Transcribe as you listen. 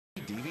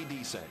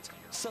DVD set,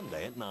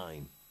 Sunday at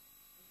 9.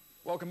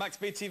 Welcome back to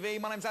Bid TV.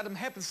 My name's Adam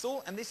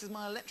Heppenstall, and this is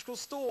my electrical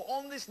store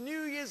on this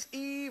New Year's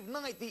Eve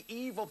night, the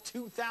eve of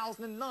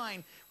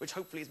 2009, which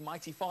hopefully is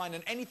mighty fine,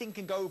 and anything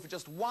can go for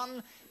just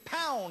 £1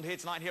 here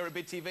tonight here at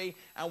Bid TV,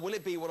 and will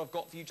it be what I've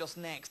got for you just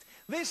next?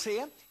 This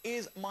here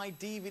is my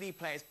DVD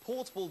player. It's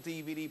portable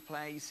DVD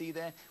player, you see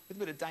there, with a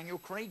bit of Daniel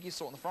Craig you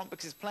saw on the front,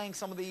 because it's playing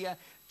some of the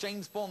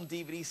James Bond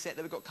DVD set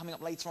that we've got coming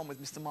up later on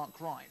with Mr. Mark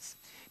Reyes.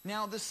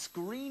 Now, the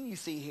screen you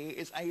see here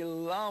is a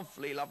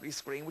lovely, lovely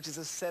screen, which is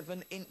a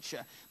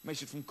 7-incher,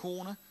 measured from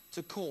corner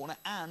to corner,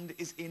 and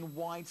is in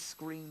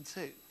widescreen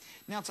too.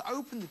 Now, to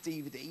open the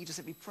DVD, you just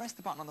simply press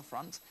the button on the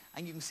front,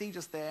 and you can see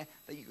just there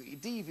that you've got your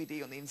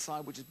DVD on the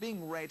inside, which is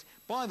being read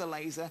by the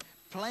laser,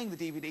 playing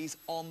the DVDs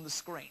on the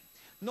screen.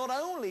 Not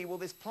only will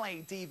this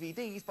play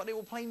DVDs, but it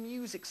will play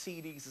music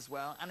CDs as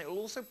well, and it will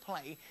also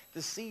play the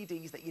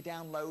CDs that you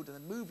download and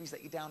the movies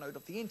that you download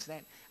off the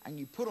internet and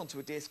you put onto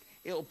a disc.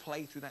 It'll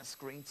play through that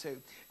screen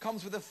too.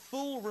 Comes with a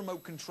full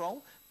remote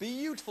control,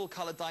 beautiful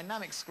colour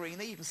dynamic screen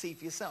that you can see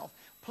for yourself.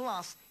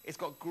 Plus, it's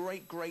got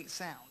great, great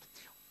sound.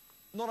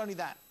 Not only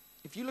that,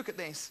 if you look at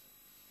this,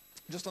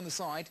 just on the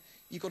side,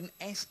 you've got an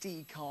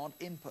SD card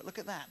input. Look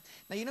at that.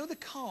 Now, you know the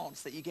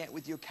cards that you get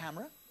with your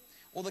camera?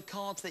 Or the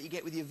cards that you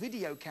get with your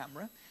video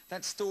camera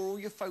that store all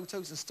your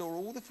photos and store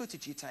all the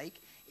footage you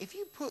take? If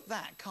you put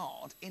that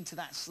card into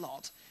that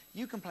slot,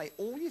 you can play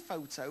all your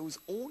photos,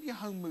 all your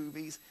home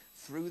movies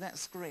through that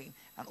screen.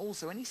 And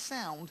also any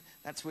sound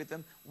that's with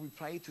them will be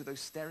played through those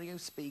stereo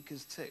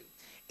speakers too.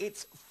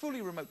 It's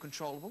fully remote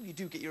controllable. You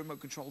do get your remote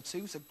control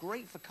too, so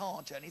great for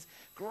car journeys,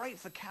 great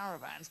for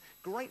caravans,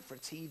 great for a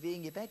TV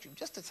in your bedroom,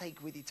 just to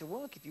take with you to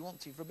work if you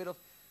want to for a bit of,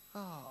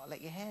 let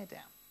your hair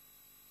down.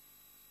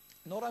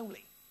 Not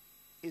only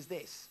is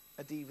this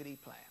a DVD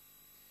player,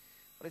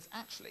 but it's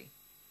actually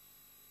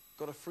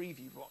got a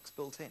Freeview box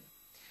built in.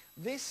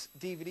 This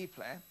DVD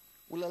player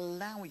will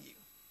allow you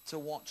to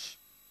watch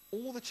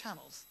all the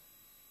channels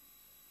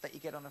that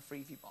you get on a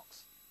Freeview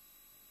box.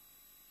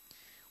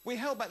 We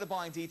held back the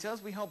buying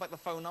details, we held back the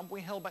phone number, we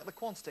held back the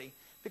quantity,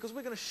 because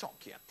we're going to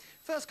shock you.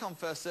 First come,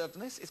 first served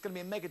on this. It's going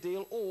to be a mega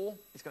deal, or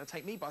it's going to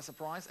take me by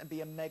surprise and be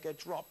a mega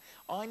drop.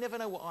 I never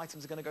know what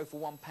items are going to go for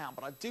 £1,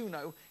 but I do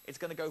know it's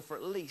going to go for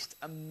at least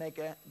a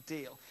mega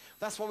deal.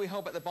 That's why we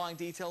held back the buying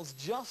details,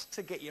 just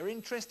to get your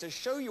interest, to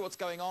show you what's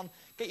going on,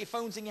 get your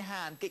phones in your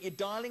hand, get your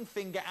dialing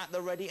finger at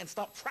the ready, and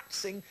start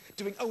practicing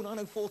doing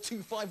 0904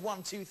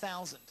 251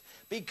 2000,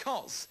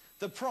 because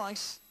the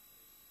price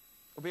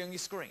will be on your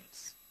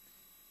screens.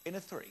 In a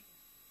 3,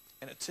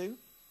 in a 2,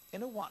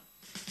 in a 1.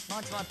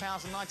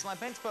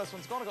 £99.99. First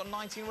one's gone. I've got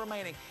 19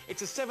 remaining.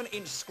 It's a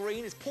 7-inch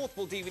screen. It's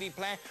portable DVD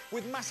player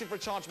with massive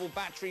rechargeable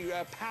battery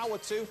power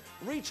too.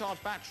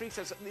 Recharge battery,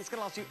 so it's going to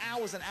last you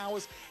hours and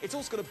hours. It's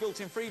also got a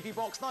built-in Freeview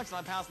box.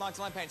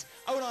 £99.99.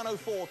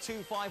 0904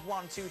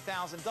 251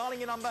 2000. Dialing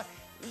your number.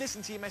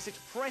 Listen to your message,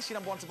 press your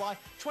number 1 to buy.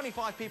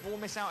 25 people will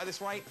miss out at this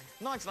rate.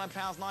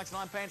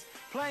 £99.99.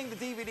 Playing the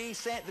DVD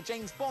set, the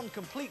James Bond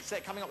complete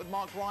set coming up with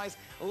Mark Reyes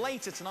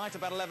later tonight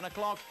about 11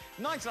 o'clock.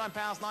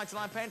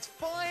 £99.99.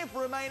 5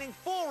 remaining,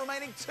 4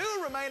 remaining, 2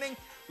 remaining.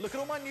 Look at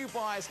all my new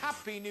buyers.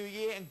 Happy New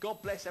Year, and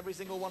God bless every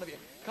single one of you.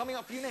 Coming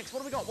up for you next, what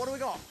have we got? What have we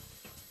got?